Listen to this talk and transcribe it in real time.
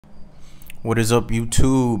What is up,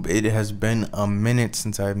 YouTube? It has been a minute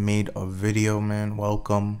since I've made a video, man.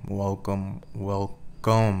 Welcome.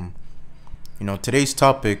 Today's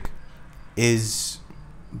topic is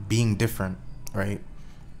being different, right?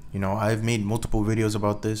 I've made multiple videos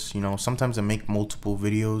about this. Sometimes I make multiple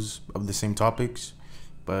videos of the same topics,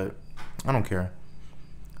 but I don't care.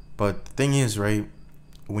 But the thing is, right,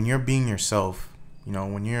 when you're being yourself,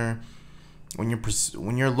 when you're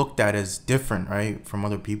looked at as different, right, from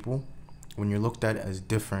other people, when you're looked at as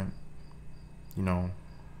different,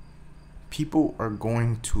 people are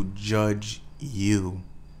going to judge you.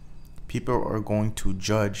 People are going to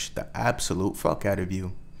judge the absolute fuck out of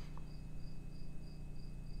you.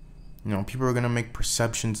 People are going to make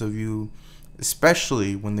perceptions of you,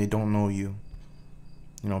 especially when they don't know you.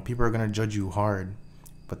 People are going to judge you hard.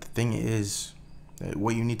 But the thing is, that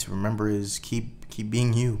what you need to remember is keep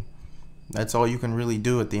being you. That's all you can really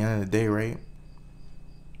do at the end of the day, right?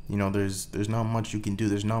 There's not much you can do.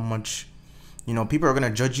 There's not much, people are going to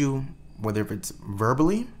judge you, whether if it's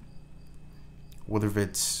verbally, whether if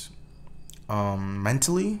it's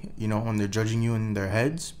mentally, when they're judging you in their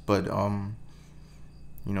heads. But,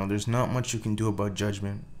 there's not much you can do about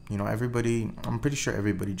judgment. I'm pretty sure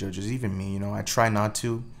everybody judges, even me. I try not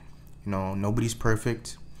to. Nobody's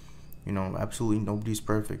perfect. Absolutely nobody's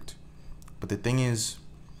perfect. But the thing is,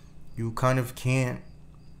 you kind of can't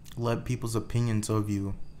let people's opinions of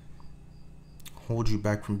you hold you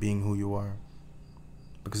back from being who you are.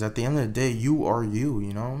 Because at the end of the day, you are you,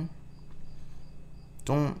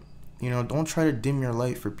 Don't try to dim your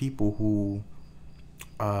light for people who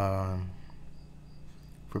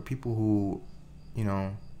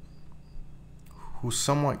who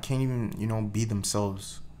somewhat can't even, be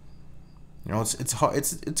themselves. It's hard.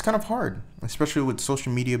 It's kind of hard, especially with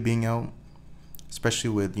social media being out, especially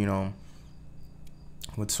with,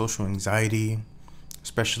 with social anxiety,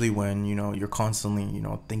 especially when, you're constantly,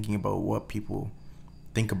 thinking about what people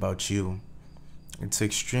think about you. It's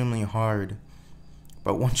extremely hard.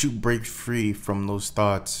 But once you break free from those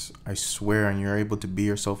thoughts, I swear, and you're able to be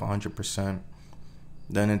yourself 100%,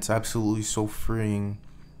 then it's absolutely so freeing.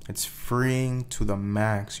 It's freeing to the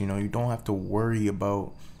max. You don't have to worry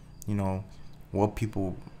about, what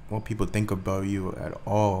people think about you at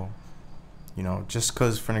all. Just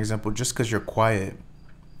because, for an example, just because you're quiet,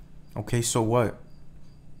 okay, so what?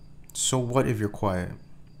 So what if you're quiet?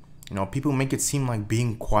 People make it seem like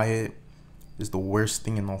being quiet is the worst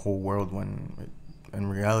thing in the whole world, when in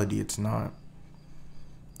reality it's not.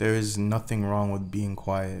 There is nothing wrong with being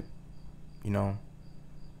quiet.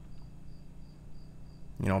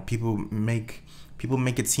 People make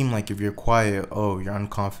it seem like if you're quiet, oh, you're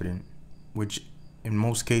unconfident, which in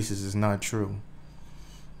most cases is not true.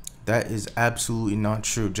 That is absolutely not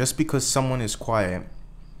true. Just because someone is quiet,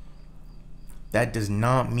 that does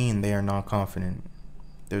not mean they are not confident.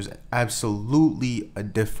 There's absolutely a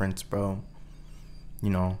difference, bro.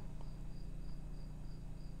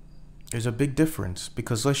 There's a big difference,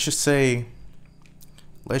 because let's just say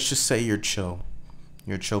you're chill.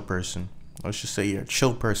 You're a chill person. Let's just say you're a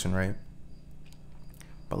chill person, right?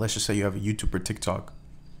 But let's just say you have a YouTube or TikTok,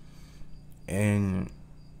 and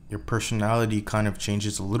your personality kind of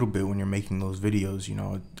changes a little bit when you're making those videos.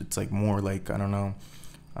 It's like more like, I don't know.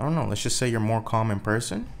 Let's just say you're more calm in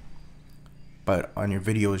person, but on your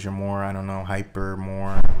videos you're more, I don't know, hyper,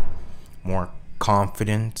 more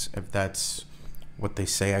confident, if that's what they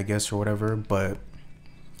say, I guess, or whatever. But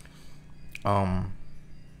I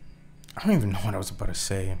don't even know what I was about to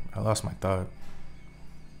say. I lost my thought.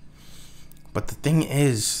 But the thing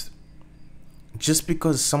is, just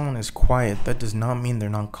because someone is quiet, that does not mean they're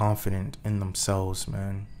not confident in themselves,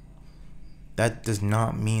 man. That does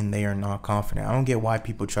not mean they are not confident. I don't get why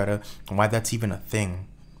that's even a thing.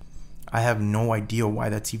 I have no idea why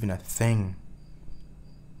that's even a thing.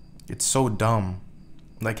 It's so dumb.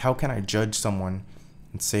 Like, how can I judge someone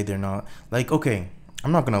and say they're not? Like, okay,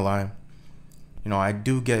 I'm not gonna lie. I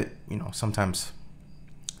do get, sometimes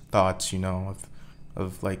thoughts,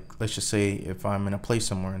 of like, let's just say if I'm in a place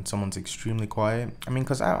somewhere and someone's extremely quiet. I mean,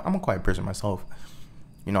 because I'm a quiet person myself.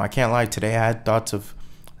 I can't lie. Today I had thoughts of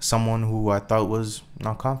someone who I thought was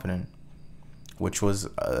not confident, which was,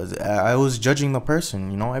 I was judging the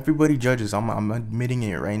person. Everybody judges. I'm admitting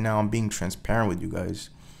it right now. I'm being transparent with you guys.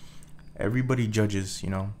 Everybody judges,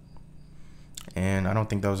 and I don't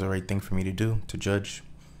think that was the right thing for me to do, to judge.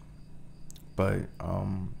 But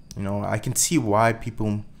I can see why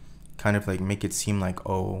people kind of like make it seem like,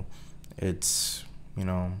 oh, it's, if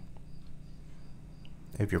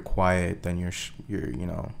you're quiet, then you're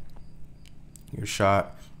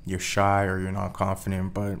shy, or you're not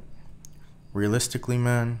confident. But realistically,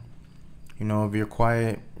 man, You know, if you're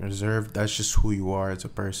quiet, reserved, that's just who you are as a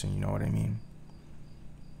person. You know what I mean?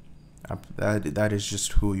 That is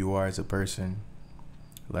just who you are as a person.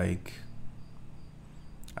 Like,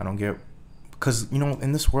 I don't get, because, you know,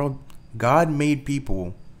 in this world, God made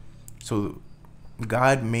people. So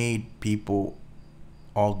God made people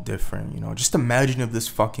all different, you know. Just imagine if this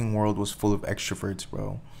fucking world was full of extroverts,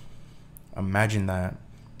 bro. Imagine that.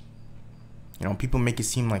 You know, people make it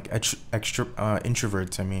seem like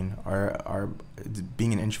introverts, I mean, are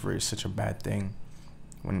being an introvert is such a bad thing,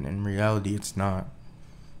 when in reality it's not.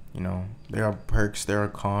 You know, there are perks, there are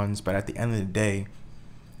cons, but at the end of the day,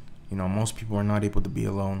 you know, most people are not able to be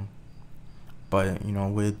alone. But, you know,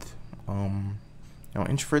 with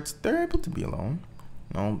introverts, they're able to be alone.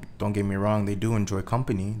 You know, don't get me wrong, they do enjoy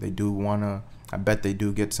company. They do wanna, I bet they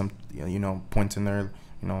do get some, you know, points in their,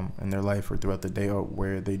 you know, in their life or throughout the day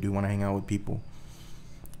where they do want to hang out with people.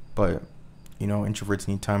 But, you know, introverts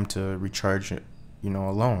need time to recharge, you know,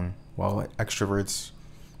 alone, while extroverts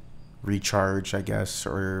recharge, I guess,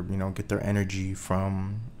 or, you know, get their energy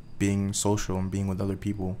from being social and being with other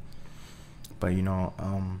people. But, you know,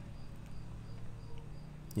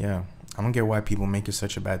 yeah, I don't get why people make it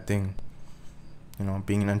such a bad thing. You know,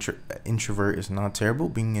 being an introvert is not terrible.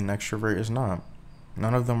 Being an extrovert is not.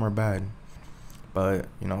 None of them are bad. But,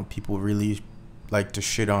 you know, people really like to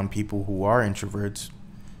shit on people who are introverts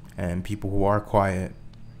and people who are quiet.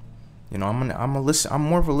 You know, I'm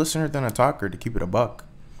more of a listener than a talker, to keep it a buck.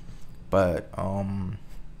 But,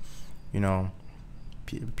 you know,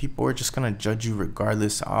 people are just gonna judge you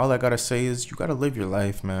regardless. All I gotta say is you gotta live your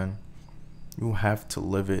life, man. You have to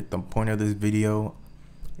live it. The point of this video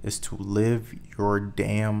is to live your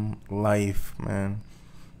damn life, man.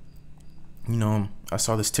 You know, I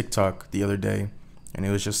saw this TikTok the other day, and it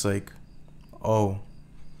was just like, oh,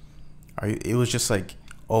 are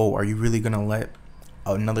you really gonna let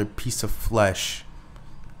another piece of flesh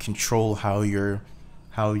control how you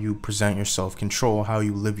present yourself, control how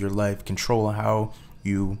you live your life, control how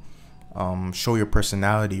you show your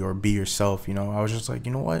personality or be yourself? You know, I was just like,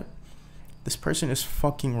 you know what? This person is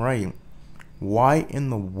fucking right. Why in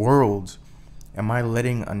the world am I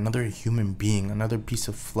letting another human being, another piece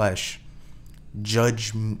of flesh,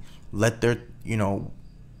 judge me, let their, you know,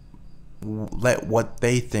 let what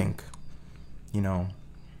they think, you know,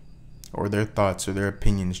 or their thoughts or their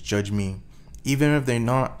opinions judge me? Even if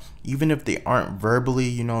they aren't verbally,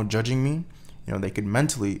 you know, judging me, you know, they could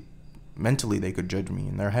mentally they could judge me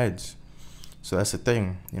in their heads. So that's the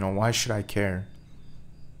thing, you know, why should I care?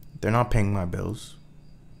 They're not paying my bills.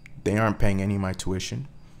 They aren't paying any of my tuition.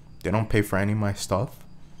 They don't pay for any of my stuff.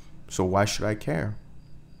 So why should I care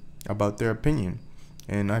about their opinion?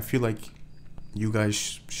 And I feel like you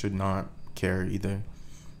guys should not care either.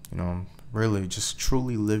 You know, really, just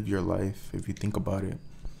truly live your life if you think about it.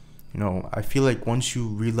 You know, I feel like once you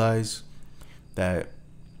realize that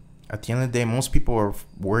at the end of the day, most people are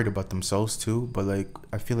worried about themselves too. But like,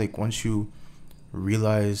 I feel like once you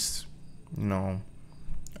realize, you know,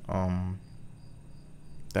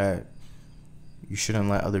 that you shouldn't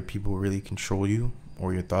let other people really control you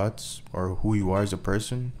or your thoughts or who you are as a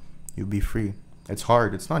person, you'll be free. It's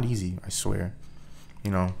hard. It's not easy, I swear.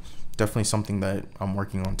 You know, definitely something that I'm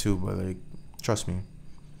working on too, but like, trust me,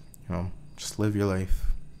 you know, just live your life.